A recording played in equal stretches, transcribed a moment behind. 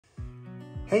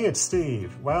Hey, it's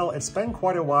Steve. Well, it's been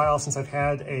quite a while since I've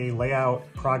had a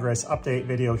layout progress update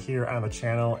video here on the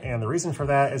channel, and the reason for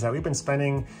that is that we've been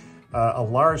spending a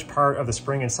large part of the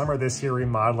spring and summer this year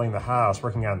remodeling the house,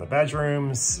 working on the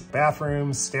bedrooms,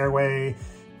 bathrooms, stairway,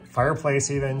 fireplace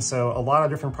even. So a lot of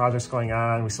different projects going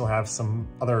on. We still have some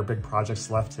other big projects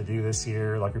left to do this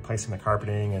year, like replacing the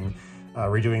carpeting and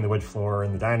redoing the wood floor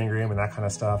in the dining room and that kind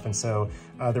of stuff. And so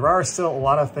there are still a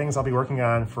lot of things I'll be working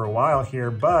on for a while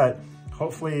here, but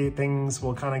hopefully things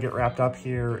will kind of get wrapped up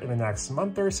here in the next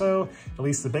month or so, at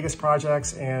least the biggest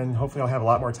projects, and hopefully I'll have a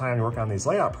lot more time to work on these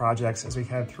layout projects as we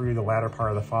head through the latter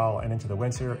part of the fall and into the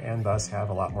winter, and thus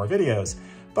have a lot more videos.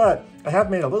 But I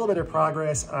have made a little bit of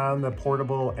progress on the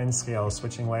portable N-scale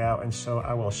switching layout, and so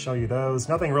I will show you those.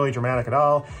 Nothing really dramatic at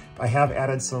all. I have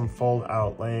added some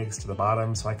fold-out legs to the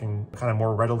bottom so I can kind of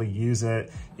more readily use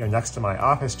it, next to my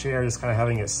office chair, just kind of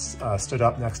having it stood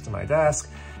up next to my desk.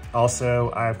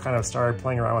 Also, I've kind of started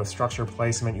playing around with structure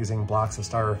placement using blocks of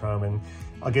styrofoam, and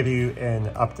I'll give you an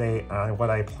update on what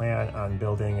I plan on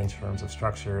building in terms of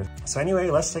structure. So anyway,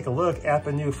 let's take a look at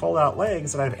the new fold-out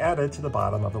legs that I've added to the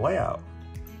bottom of the layout.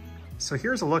 So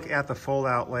here's a look at the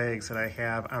fold-out legs that I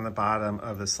have on the bottom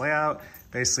of this layout,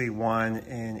 basically one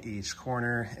in each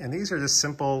corner. And these are just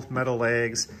simple metal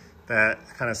legs that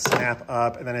kind of snap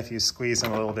up, and then if you squeeze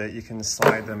them a little bit, you can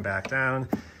slide them back down.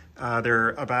 They're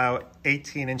about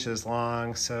 18 inches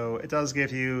long, so it does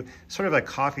give you sort of a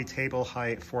coffee table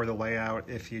height for the layout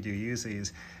if you do use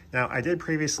these. Now, I did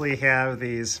previously have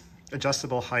these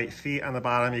adjustable height feet on the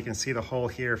bottom. You can see the hole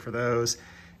here for those.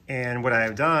 And what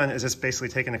I've done is just basically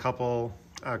taken a couple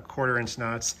 1/4 inch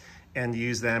nuts and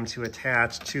use them to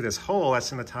attach to this hole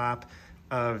that's in the top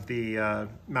of the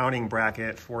mounting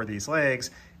bracket for these legs.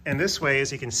 And this way,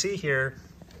 as you can see here,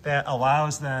 that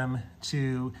allows them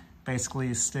to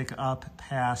basically stick up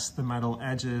past the metal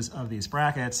edges of these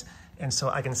brackets. And so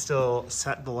I can still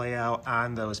set the layout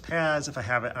on those pads if I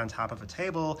have it on top of a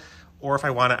table, or if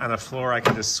I want it on the floor, I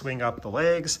can just swing up the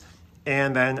legs.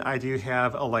 And then I do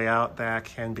have a layout that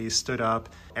can be stood up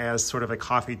as sort of a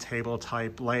coffee table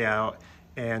type layout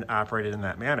and operated in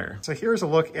that manner. So here's a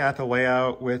look at the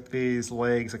layout with these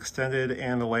legs extended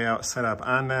and the layout set up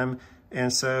on them.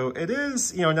 And so it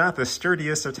is, not the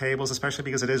sturdiest of tables, especially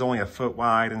because it is only a foot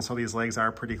wide. And so these legs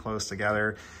are pretty close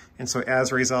together. And so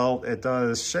as a result, it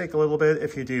does shake a little bit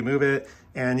if you do move it,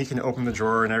 and you can open the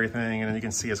drawer and everything, and you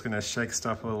can see it's gonna shake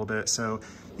stuff a little bit. So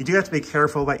you do have to be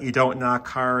careful that you don't knock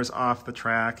cars off the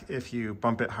track if you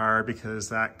bump it hard, because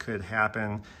that could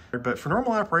happen. But for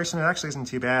normal operation, it actually isn't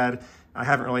too bad. I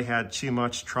haven't really had too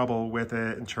much trouble with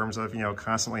it in terms of,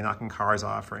 constantly knocking cars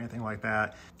off or anything like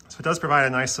that. So it does provide a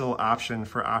nice little option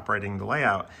for operating the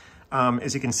layout.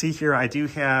 As you can see here, I do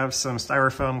have some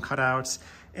styrofoam cutouts,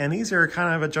 and these are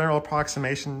kind of a general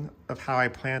approximation of how I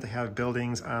plan to have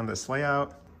buildings on this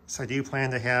layout. So I do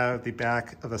plan to have the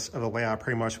back of the layout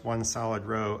pretty much one solid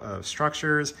row of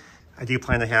structures. I do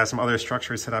plan to have some other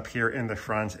structures set up here in the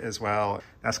front as well.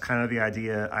 That's kind of the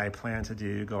idea I plan to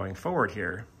do going forward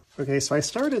here. Okay, so I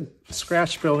started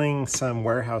scratch building some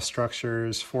warehouse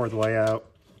structures for the layout,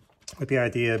 with the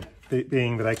idea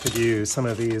being that I could use some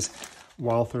of these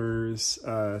Walthers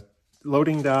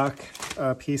loading dock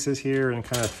pieces here and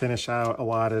kind of finish out a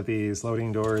lot of these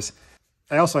loading doors.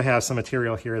 I also have some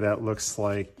material here that looks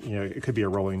like, it could be a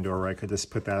rolling door, where I could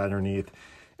just put that underneath,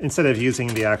 instead of using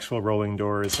the actual rolling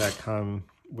doors that come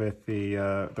with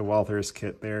the Walthers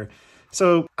kit there.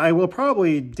 So I will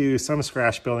probably do some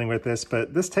scratch building with this,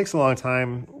 but this takes a long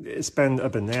time. It's been a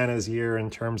bananas year in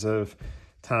terms of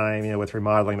time, with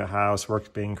remodeling the house,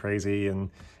 work being crazy and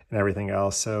everything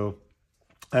else. So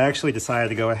I actually decided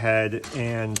to go ahead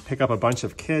and pick up a bunch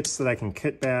of kits that I can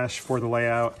kit bash for the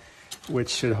layout, which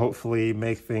should hopefully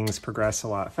make things progress a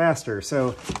lot faster.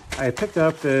 So I picked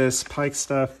up this Pike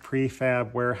Stuff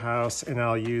prefab warehouse, and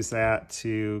I'll use that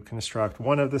to construct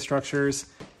one of the structures.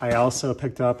 I also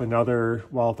picked up another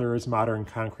Walthers modern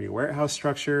concrete warehouse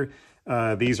structure.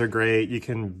 These are great. You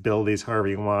can build these however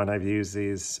you want. I've used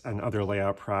these on other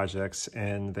layout projects,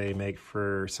 and they make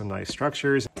for some nice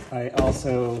structures. I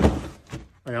also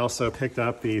picked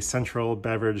up the Central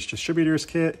Beverage Distributors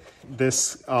Kit.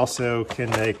 This also can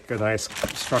make a nice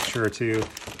structure too.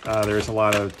 There's a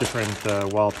lot of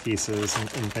different wall pieces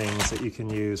and things that you can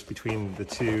use between the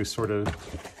two sort of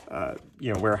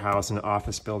warehouse and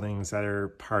office buildings that are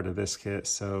part of this kit.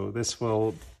 So this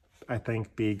will, I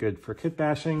think, be good for kit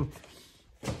bashing.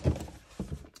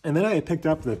 And then I picked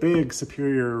up the big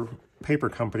Superior Paper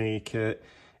Company kit.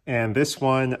 And this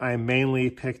one I mainly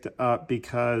picked up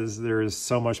because there's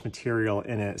so much material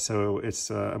in it. So it's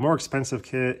a more expensive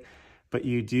kit, but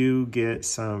you do get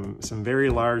some very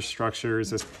large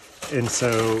structures. And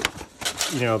so,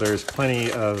 you know, there's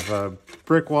plenty of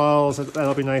brick walls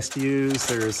that'll be nice to use.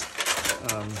 There's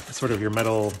sort of your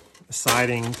metal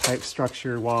siding type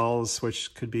structure walls,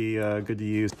 which could be good to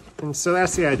use. And so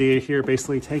that's the idea here.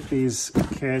 Basically take these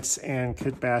kits and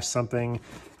kit bash something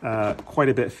quite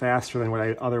a bit faster than what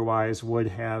I otherwise would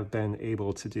have been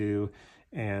able to do,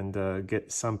 and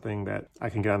get something that I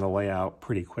can get on the layout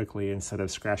pretty quickly instead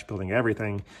of scratch building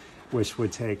everything, which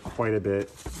would take quite a bit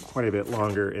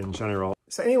longer in general.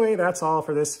 So anyway, that's all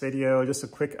for this video. Just a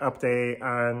quick update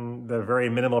on the very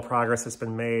minimal progress that's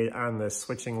been made on the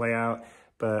switching layout,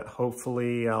 but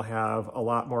hopefully I'll have a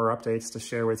lot more updates to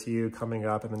share with you coming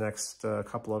up in the next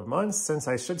couple of months, since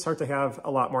I should start to have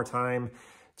a lot more time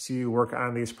to work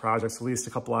on these projects, at least a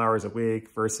couple hours a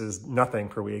week versus nothing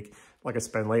per week like it's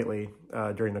been lately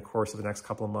during the course of the next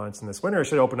couple of months. And this winter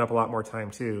should open up a lot more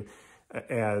time too,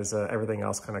 as everything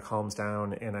else kind of calms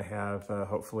down, and I have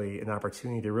hopefully an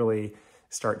opportunity to really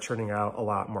start churning out a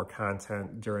lot more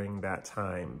content during that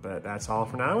time. But that's all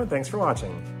for now, and thanks for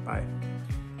watching. Bye.